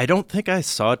I don't think I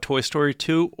saw Toy Story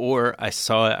 2, or I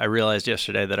realized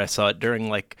yesterday that I saw it during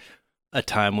like a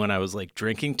time when I was like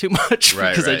drinking too much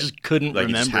because I just couldn't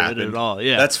remember it at all.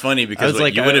 Yeah, that's funny because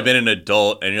like, you would have been an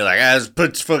adult and you're like, let's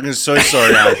put fucking Toy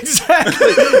Story on.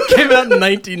 Exactly. Came out in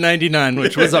 1999,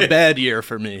 which was a bad year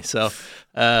for me. So,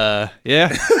 yeah,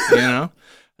 you know.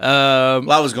 A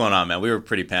lot was going on, man. We were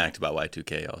pretty panicked about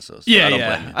Y2K also. So I don't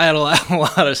blame you. I had a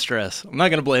lot of stress. I'm not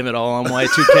going to blame it all on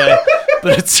Y2K,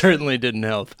 but it certainly didn't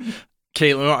help.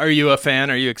 Caitlin, are you a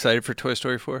fan? Are you excited for Toy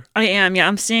Story 4? I am, yeah.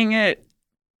 I'm seeing it.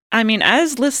 I mean,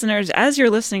 as lilisteners, as you're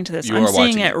listening to this, I'm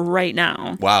seeing it right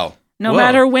now. Wow. No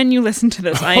matter when you listen to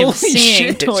this, I am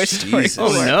seeing Toy Story 4.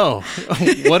 Oh, no.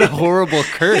 What a horrible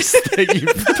curse that you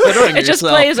put on yourself. It just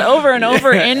plays over and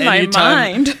over in my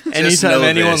mind. Anytime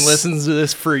anyone listens to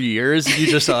this for years, you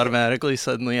just automatically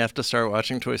suddenly have to start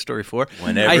watching Toy Story 4.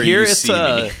 Whenever you see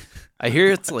me. I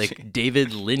hear it's like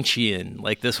David Lynchian.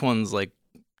 Like this one's like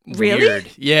Really? weird.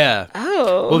 Yeah.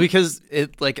 Oh. Well, because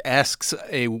it like asks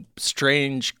a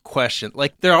strange question.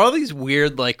 Like there are all these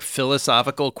weird like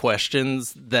philosophical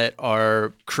questions that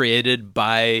are created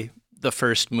by the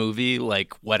first movie,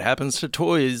 like what happens to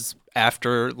toys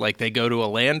after like they go to a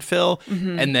landfill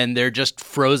and then they're just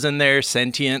frozen there,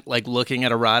 sentient, like looking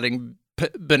at a rotting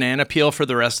banana peel for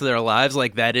the rest of their lives.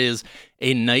 Like that is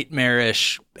a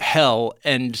nightmarish hell.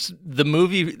 And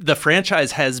the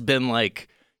franchise has been like,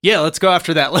 yeah, let's go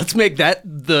after that. Let's make that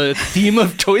the theme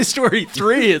of Toy Story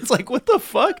 3. It's like, what the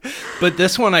fuck? But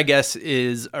this one, I guess,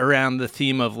 is around the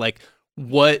theme of like,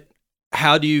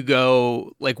 how do you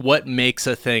go, like, what makes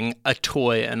a thing a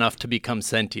toy enough to become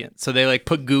sentient? So they like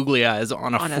put googly eyes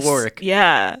on a fork.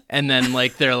 Yeah. And then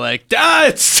like, they're like,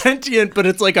 it's sentient, but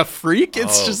it's like a freak.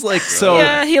 It's just like, so.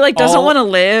 Yeah, he like doesn't want to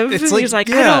live. It's like, he's like,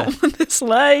 I don't want this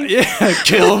life. Yeah,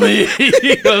 kill me.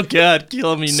 Oh God,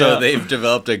 kill me now. So they've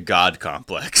developed a god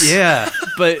complex. Yeah,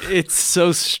 but it's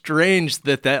so strange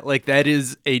that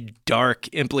is a dark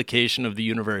implication of the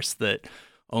universe that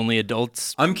only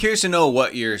adults. I'm curious to know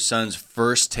what your son's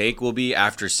first take will be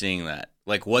after seeing that.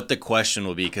 Like what the question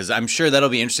will be, because I'm sure that'll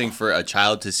be interesting for a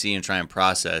child to see and try and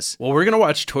process. Well, we're going to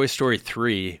watch Toy Story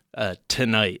 3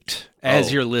 tonight.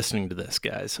 As you're listening to this,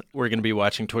 guys, we're going to be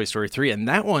watching Toy Story 3, and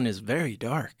that one is very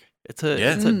dark. It's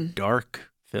a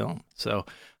dark film. So,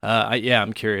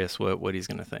 I'm curious what he's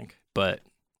going to think. But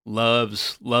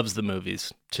loves the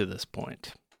movies to this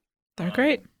point. They're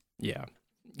great. Yeah.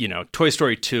 You know, Toy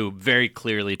Story 2 very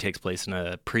clearly takes place in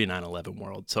a pre-9/11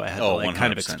 world. So I had to like 100%.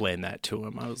 kind of explain that to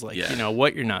him. I was like, you know,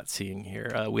 what you're not seeing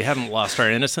here. We haven't lost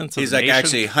our innocence. He's like,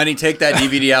 actually, honey, take that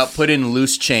DVD out, put in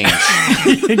loose change.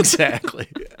 Exactly.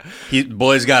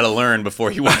 Boy's got to learn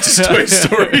before he watches Toy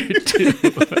Story 2.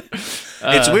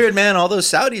 It's weird, man. All those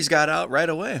Saudis got out right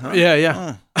away, huh?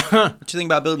 Yeah. What you think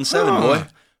about building 7, boy?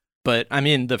 But I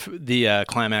mean, the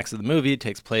climax of the movie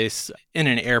takes place in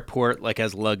an airport, like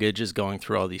as luggage is going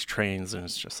through all these trains, and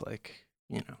it's just like,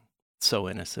 you know, so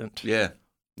innocent. Yeah.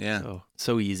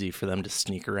 So easy for them to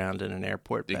sneak around in an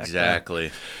airport.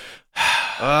 Exactly.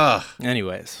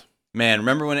 Anyways. Man,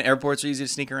 remember when airports are easy to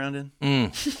sneak around in?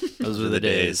 Those were the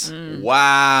days.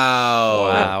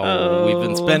 Wow. We've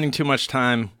been spending too much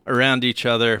time around each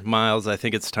other. Miles, I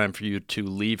think it's time for you to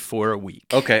leave for a week.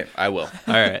 Okay, I will.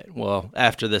 All right. Well,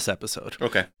 after this episode.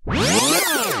 Okay.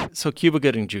 So Cuba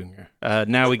Gooding Jr.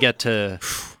 Now we get to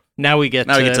Now we get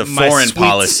to my foreign sweet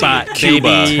policy. Spot, Cuba.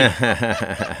 baby.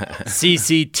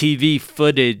 CCTV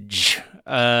footage.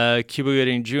 Cuba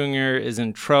Gooding Jr. is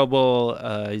in trouble.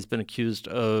 He's been accused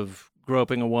of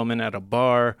groping a woman at a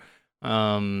bar,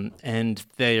 and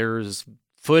there's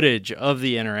footage of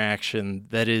the interaction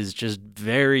that is just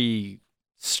very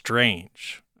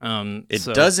strange. It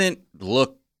doesn't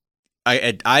look.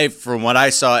 I from what I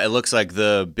saw, it looks like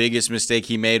the biggest mistake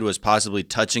he made was possibly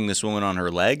touching this woman on her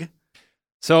leg.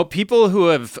 So people who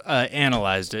have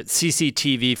analyzed it,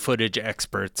 CCTV footage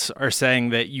experts, are saying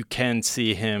that you can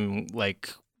see him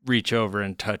like reach over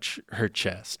and touch her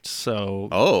chest.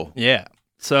 So yeah.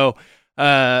 So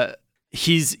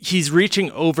he's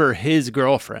reaching over his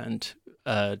girlfriend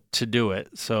to do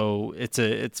it. So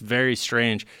it's very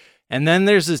strange. And then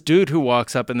there's this dude who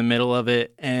walks up in the middle of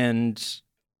it and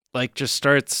like just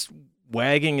starts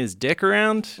wagging his dick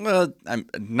around. Well, I'm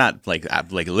not like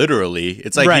literally.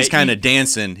 It's like Right. he's kind of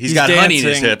dancing. He's got honey in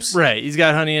his dancing. hips. Right. He's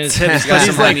got honey in his hips. He's got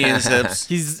some honey in his hips.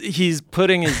 He's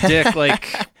putting his dick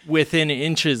like within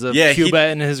inches of Cuba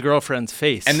and his girlfriend's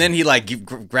face. And then he like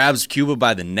grabs Cuba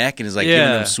by the neck and is like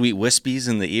giving him sweet wispies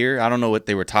in the ear. I don't know what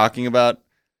they were talking about.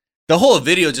 The whole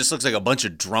video just looks like a bunch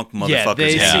of drunk motherfuckers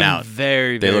they hanging seem out.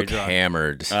 very, They very look drunk.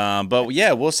 hammered. But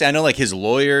yeah, we'll see. I know like his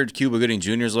lawyer, Cuba Gooding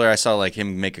Jr.'s lawyer, I saw like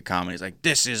him make a comment. He's like,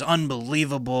 "This is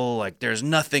unbelievable. Like there's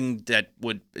nothing that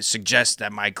would suggest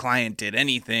that my client did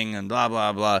anything and blah,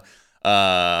 blah, blah."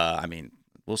 I mean,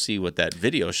 we'll see what that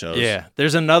video shows. Yeah,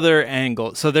 there's another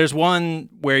angle. So there's one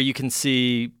where you can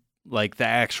see like the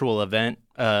actual event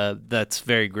that's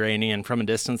very grainy and from a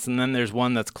distance. And then there's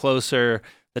one that's closer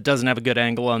that doesn't have a good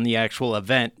angle on the actual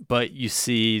event, but you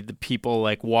see the people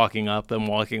like walking up and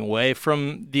walking away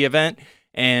from the event.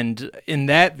 And in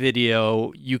that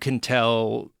video, you can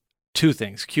tell two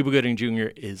things. Cuba Gooding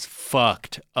Jr. is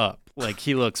fucked up. Like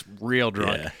he looks real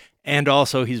drunk. Yeah. And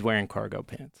also he's wearing cargo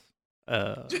pants,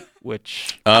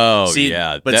 which...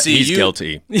 He's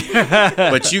guilty.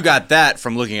 But you got that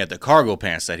from looking at the cargo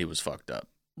pants that he was fucked up.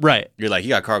 Right. You're like, he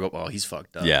got cargo. Oh, he's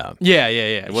fucked up. Yeah. Yeah.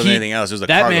 It wasn't anything else. It was the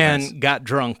that cargo man pants. got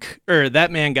drunk, or that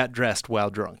man got dressed while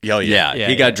drunk. Oh, yeah.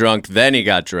 He got drunk, then he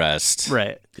got dressed.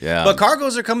 Right. Yeah. But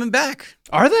cargos are coming back.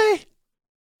 Are they?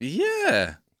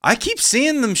 Yeah. I keep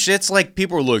seeing them shits like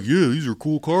people are like, yeah, these are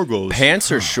cool cargos.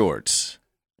 Pants or shorts?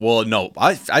 Well, no.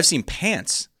 I've seen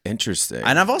pants. Interesting.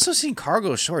 And I've also seen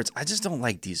cargo shorts. I just don't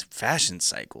like these fashion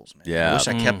cycles, man. Yeah. I wish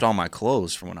I kept all my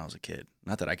clothes from when I was a kid.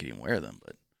 Not that I could even wear them,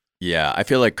 but. Yeah, I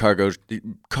feel like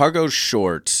cargo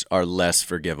shorts are less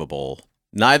forgivable.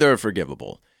 Neither are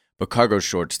forgivable, but cargo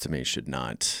shorts to me should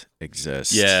not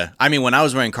exist. Yeah. I mean, when I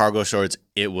was wearing cargo shorts,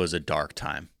 it was a dark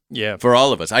time. Yeah. For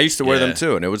all of us. I used to wear them Yeah.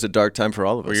 too, and it was a dark time for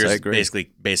all of us. Were I yours agree.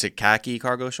 basically basic khaki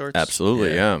cargo shorts?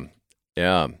 Absolutely, yeah.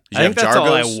 Yeah. Did you I think have that's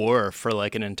all I Jargos? wore for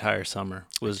like an entire summer.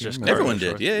 Was just cargo Everyone did.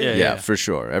 shorts. Yeah. Yeah, for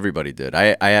sure. Everybody did.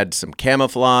 I had some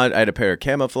camouflage. I had a pair of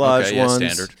camouflage Okay, yeah, ones.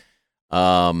 standard.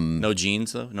 No No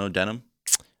jeans, though? No denim?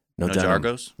 no no denim.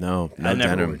 Jargos? No I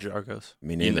never denim. wore Jargos.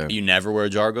 Me neither. You never wear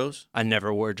Jargos? I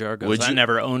never wore Jargos. Would I you?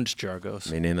 never owned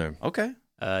Jargos. Me neither. Okay.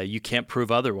 You can't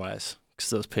prove otherwise because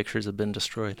those pictures have been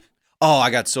destroyed. Oh, I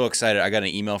got so excited. I got an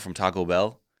email from Taco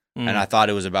Bell, and I thought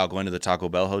it was about going to the Taco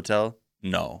Bell hotel.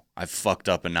 No, I fucked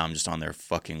up, and now I'm just on their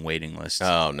fucking waiting list.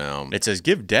 Oh, no. It says,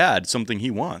 give Dad something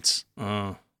he wants.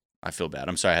 Oh. I feel bad.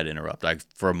 I'm sorry I had to interrupt. I,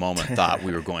 for a moment, thought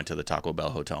we were going to the Taco Bell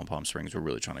hotel in Palm Springs. We're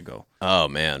really trying to go. Oh,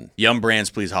 man. Yum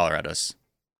Brands, please holler at us.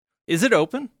 Is it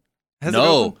open? Has it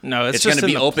No. opened? No, it's going just to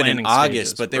be in the open in planning August,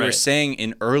 stages. but they were Right. saying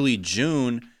in early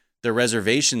June the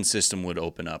reservation system would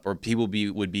open up, or people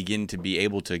would begin to be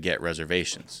able to get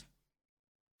reservations.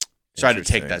 Try to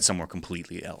take Interesting. that somewhere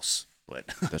completely else, but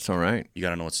That's all right. you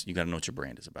gotta know what your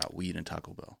brand is about: weed and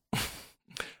Taco Bell.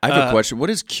 I have a question.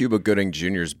 What is Cuba Gooding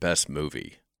Jr.'s best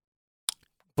movie?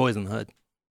 Boys in the Hood.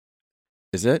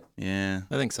 Is it Yeah,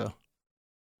 I think so.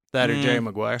 That or Jerry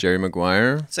Maguire. Jerry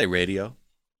Maguire? I'd say Radio.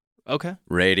 Okay.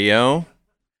 Radio?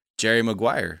 Jerry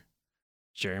Maguire.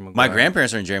 Jerry Maguire. My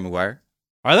grandparents are in Jerry Maguire.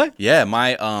 Are they? Yeah,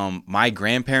 my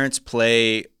grandparents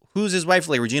play. Who's his wife?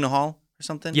 Like Regina Hall or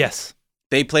something? Yes.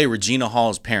 They play Regina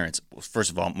Hall's parents.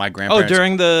 First of all, my Oh, grandparents.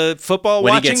 during the football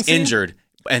when he watching gets scene? injured,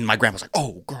 and my grandpa's like,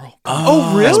 "Oh, girl."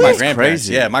 Oh, really? That's my That's grandparents.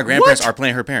 crazy. Yeah, my grandparents What? are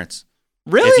playing her parents.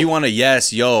 Really? If you want to,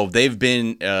 yes, yo, they've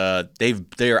been,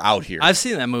 they're out here. I've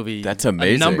seen that movie. That's A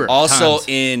amazing. number of Also times.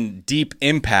 in Deep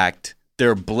Impact,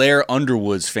 they're Blair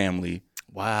Underwood's family.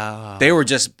 Wow. They were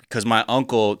just because my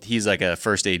uncle, he's like a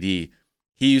first AD. He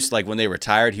used to, like when they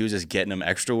retired, he was just getting them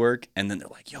extra work, and then they're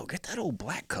like, "Yo, get that old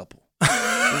black couple."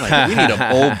 They're like, "We need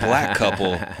an old black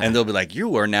couple," and they'll be like,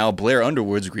 "You are now Blair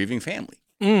Underwood's grieving family."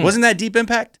 Wasn't that Deep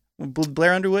Impact?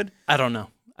 Blair Underwood? I don't know.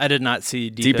 I did not see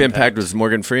Deep Impact was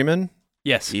Morgan Freeman?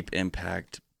 Yes. Deep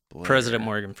Impact. Blair. President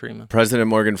Morgan Freeman. President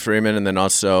Morgan Freeman, and then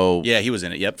also Yeah, he was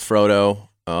in it. Yep. Frodo,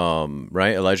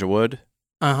 right? Elijah Wood?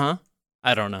 Uh-huh.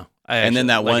 I don't know. And then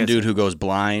that one dude who goes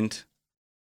blind.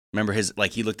 Remember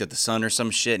he looked at the sun or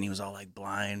some shit and he was all like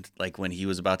blind, like when he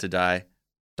was about to die.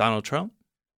 Donald Trump?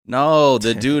 No,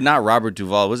 the dude, not Robert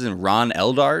Duvall. Wasn't it Ron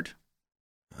Eldard?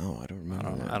 Oh, I don't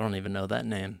remember. I don't even know that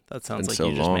name. That sounds like so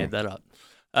you just long. made that up.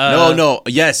 No.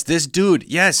 Yes, this dude.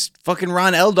 Yes, fucking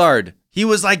Ron Eldard. He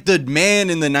was like the man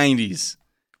in the 90s.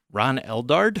 Ron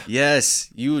Eldard? Yes,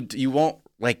 you won't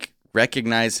like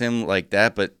recognize him like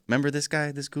that, but remember this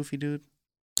guy, this goofy dude?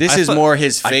 This is more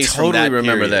his face. I totally from that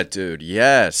remember period. that dude.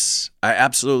 Yes, I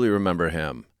absolutely remember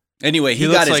him. Anyway, He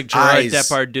got looks his like Gerard eyes.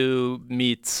 Depardieu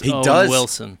meets Owen does.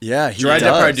 Wilson. Yeah, he Gerard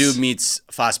does. Depardieu meets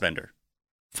Fassbender.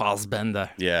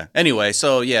 Fassbender. Yeah. Anyway,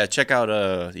 so yeah, check out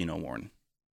Warren.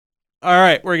 All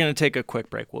right, we're going to take a quick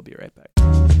break. We'll be right back.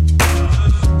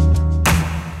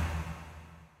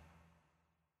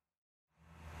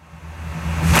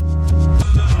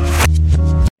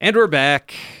 And we're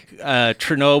back.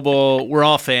 Chernobyl. We're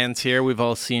all fans here. We've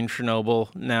all seen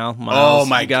Chernobyl now. Miles, Oh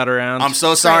my you got around. I'm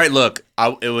so sorry. Look,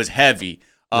 it was heavy.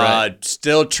 Right.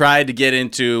 Still tried to get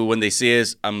into when they see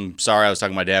us. I'm sorry. I was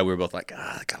talking to my dad. We were both like,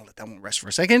 I gotta let that one rest for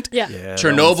a second. Yeah. Yeah,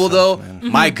 Chernobyl, that though, one's tough,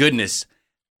 man. my goodness,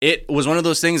 it was one of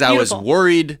those things. I was Beautiful.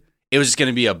 worried it was just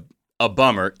gonna be a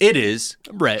bummer. It is.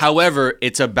 Right. However,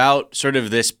 it's about sort of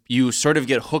this. You sort of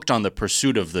get hooked on the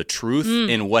pursuit of the truth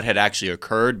in what had actually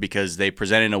occurred because they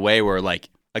present it in a way where, like,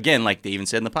 again, like they even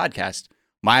said in the podcast,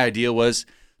 my idea was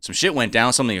some shit went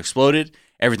down, something exploded,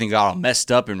 everything got all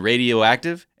messed up and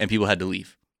radioactive, and people had to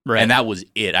leave. Right. And that was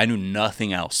it. I knew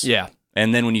nothing else. Yeah.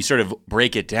 And then when you sort of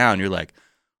break it down, you're like,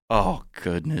 oh,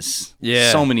 goodness.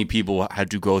 Yeah. So many people had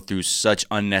to go through such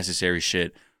unnecessary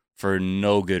shit for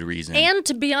no good reason. And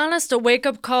to be honest, a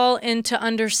wake-up call into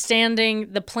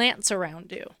understanding the plants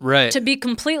around you. Right. To be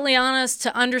completely honest,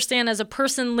 to understand as a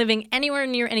person living anywhere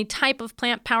near any type of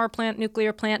plant, power plant,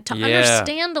 nuclear plant, to Yeah.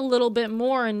 understand a little bit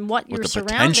more in what your what the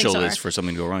surroundings potential are. is for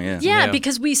something to go wrong. Yeah. Yeah, Yeah.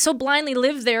 because we so blindly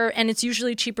live there, and it's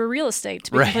usually cheaper real estate,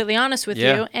 to be Right. completely honest with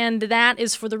Yeah. you. And that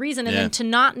is for the reason. And Yeah. then to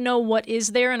not know what is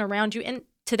there and around you. And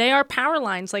today, our power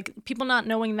lines, like people not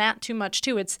knowing that too much,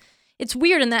 too. It's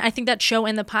weird, and that I think that show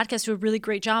and the podcast do a really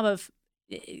great job of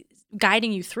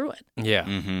guiding you through it. Yeah.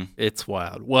 Mm-hmm. It's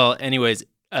wild. Well, anyways,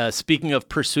 speaking of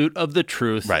pursuit of the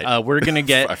truth, Right. we're going to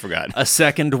get I forgot. a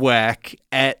second whack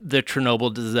at the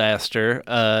Chernobyl disaster.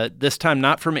 This time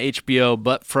not from HBO,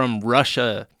 but from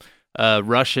Russia,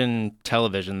 Russian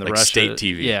television. Like state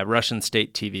TV. Yeah, Russian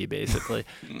state TV, basically.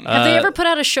 Have they ever put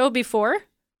out a show before?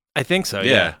 I think so,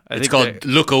 Yeah. yeah. I It's think called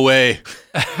Look Away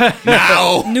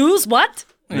Now. News? What?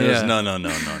 Yeah. No.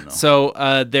 So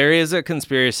there is a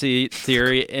conspiracy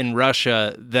theory in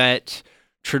Russia that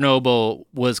Chernobyl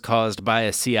was caused by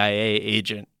a CIA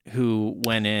agent who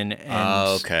went in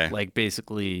and like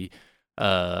basically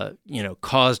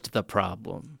caused the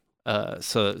problem.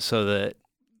 So that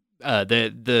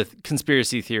the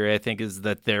conspiracy theory, I think, is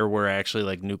that there were actually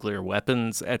like nuclear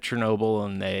weapons at Chernobyl,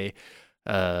 and they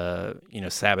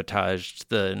sabotaged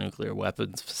the nuclear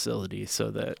weapons facility so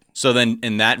then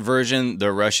in that version,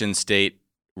 the Russian state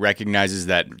recognizes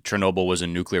that Chernobyl was a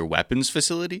nuclear weapons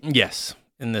facility? yes,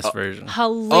 in this version.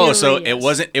 Hilarious. Oh, so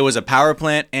it was a power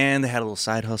plant and they had a little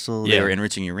side hustle. They Yeah. were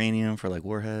enriching uranium for like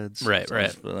warheads. Right.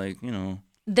 But like,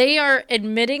 They are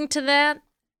admitting to that.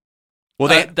 Well,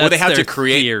 they that's have to their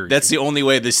create. theory. That's the only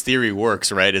way this theory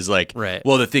works, right? Is like, Right.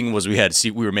 well, the thing was we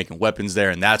were making weapons there,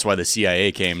 and that's why the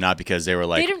CIA came, not because they were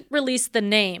like. They didn't release the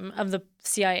name of the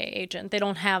CIA agent. They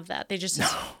don't have that. They just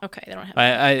okay. They don't have.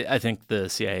 That. I think the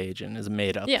CIA agent is a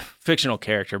made up Yeah. fictional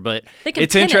character, but They can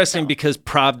it's pin it, interesting though. because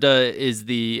Pravda is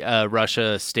the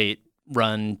Russia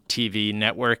state-run TV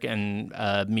network and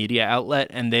media outlet,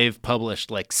 and they've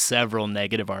published like several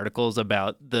negative articles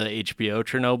about the HBO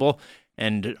Chernobyl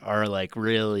and are like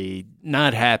really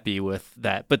not happy with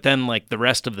that. But then like the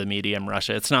rest of the media in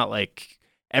Russia, it's not like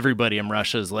everybody in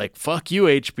Russia is like, fuck you,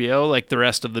 HBO. Like the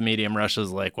rest of the media in Russia is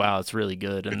like, wow, it's really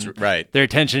good. And It's- right. their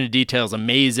attention to detail is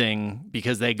amazing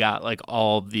because they got like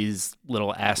all these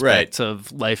little aspects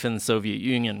of life in the Soviet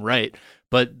Union right.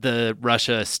 But the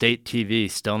Russia state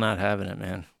TV still not having it,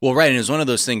 man. Well, right, and it was one of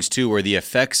those things too where the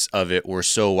effects of it were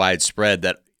so widespread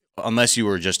that unless you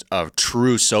were just a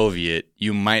true Soviet,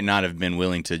 you might not have been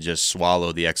willing to just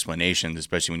swallow the explanations,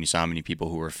 especially when you saw how many people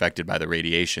who were affected by the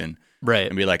radiation. Right.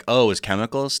 And be like, oh, it was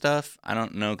chemical stuff? I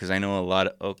don't know, because I know a lot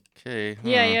of, okay.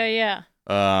 Yeah.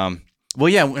 Well,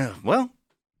 yeah, well,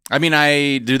 I mean,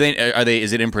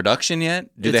 is it in production yet?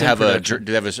 Do It's they in have production.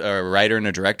 do they have a writer and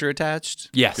a director attached?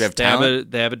 Yes, Do they have they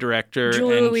talent? have a director,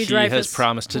 Julia and he Louis-Dreyfus. has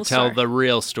promised to Oh, tell sorry. the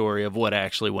real story of what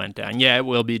actually went down. Yeah, it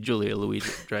will be Julia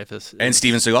Louis-Dreyfus. And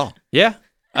Steven Seagal. Yeah.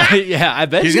 Yeah, I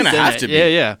bet He's gonna in have it. to be.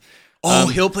 Yeah. Oh,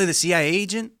 he'll play the CIA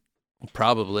agent?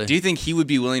 Probably. Do you think he would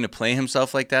be willing to play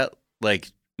himself like that?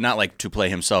 Like, not like to play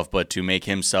himself, but to make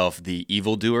himself the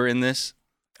evildoer in this?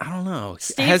 I don't know.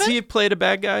 Steven? Has he played a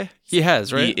bad guy? He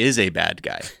has, right? He is a bad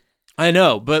guy. I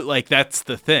know, but like that's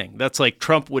the thing. That's like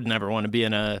Trump would never want to be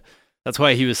in a. That's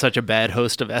why he was such a bad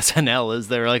host of SNL. Is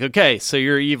they're like, okay, so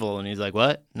you're evil, and he's like,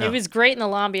 what? No. He was great in the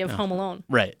lobby of Home Alone.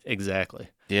 Right, exactly.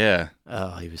 Yeah.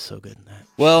 Oh, he was so good in that.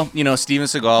 Well, Steven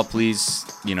Seagal, please,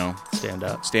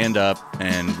 Stand up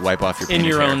and wipe off your in painted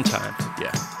your hair. own time.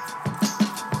 Yeah.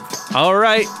 All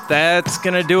right, that's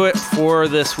going to do it for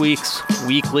this week's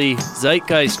Weekly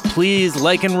Zeitgeist. Please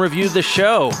like and review the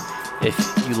show if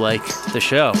you like the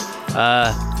show.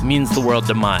 It means the world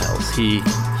to Miles. He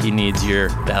needs your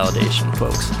validation,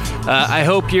 folks. I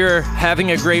hope you're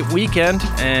having a great weekend,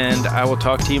 and I will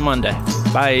talk to you Monday.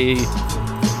 Bye.